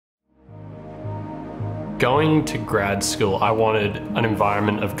Going to grad school, I wanted an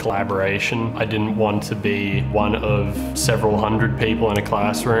environment of collaboration. I didn't want to be one of several hundred people in a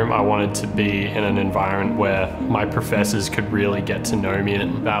classroom. I wanted to be in an environment where my professors could really get to know me,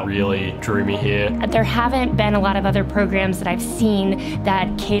 and that really drew me here. There haven't been a lot of other programs that I've seen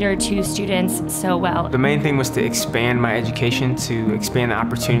that cater to students so well. The main thing was to expand my education, to expand the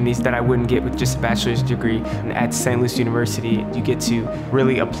opportunities that I wouldn't get with just a bachelor's degree. And at St. Louis University, you get to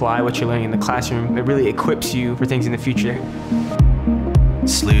really apply what you're learning in the classroom. It really equips you for things in the future.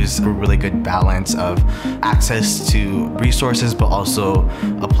 SLU's a really good balance of access to resources, but also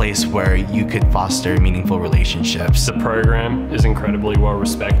a place where you could foster meaningful relationships. The program is incredibly well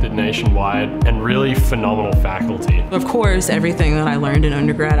respected nationwide and really phenomenal faculty. Of course, everything that I learned in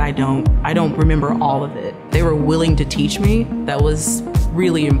undergrad, I don't remember all of it. They were willing to teach me. That was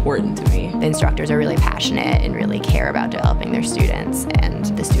really important to me. The instructors are really passionate and really care about developing their students, and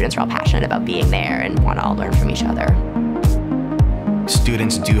the students are all passionate about being there and want to all learn from each other.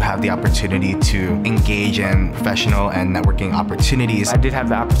 Students do have the opportunity to engage in professional and networking opportunities. I did have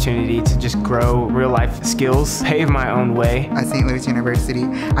the opportunity to just grow real life skills, pave my own way. At St. Louis University,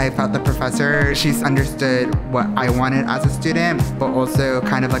 I felt the professor, she's understood what I wanted as a student, but also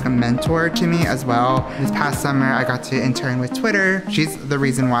kind of like a mentor to me as well. This past summer, I got to intern with Twitter. She's the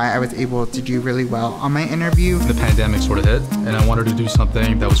reason why I was able to do really well on my interview. The pandemic sort of hit, and I wanted to do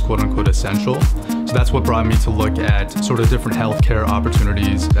something that was quote unquote essential. So that's what brought me to look at sort of different healthcare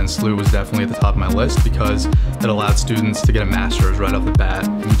opportunities, and SLU was definitely at the top of my list because it allowed students to get a master's right off the bat.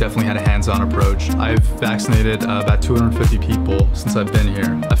 We definitely had a hands-on approach. I've vaccinated about 250 people since I've been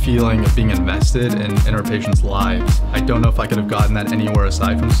here. A feeling of being invested in our patients' lives. I don't know if I could have gotten that anywhere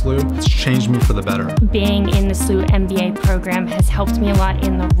aside from SLU. It's changed me for the better. Being in the SLU MBA program has helped me a lot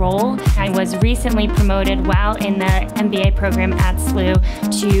in the role. I was recently promoted while in the MBA program at SLU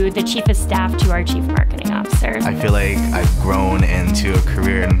to the Chief of Staff to our Chief Marketing Officer. I feel like I've grown into a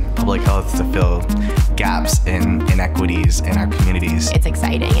career in public health to fill gaps in inequities in our communities. It's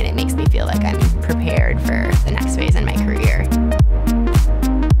exciting, and it makes me feel like I'm prepared for the next phase in my career.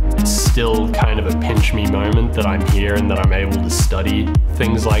 It's still kind of a pinch me moment that I'm here and that I'm able to study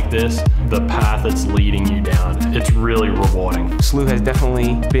things like this. The path that's leading you down, it's really rewarding. SLU has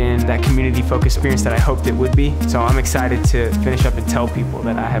definitely been that community-focused experience that I hoped it would be. So I'm excited to finish up and tell people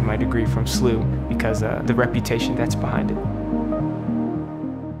that I have my degree from SLU because the reputation that's behind it.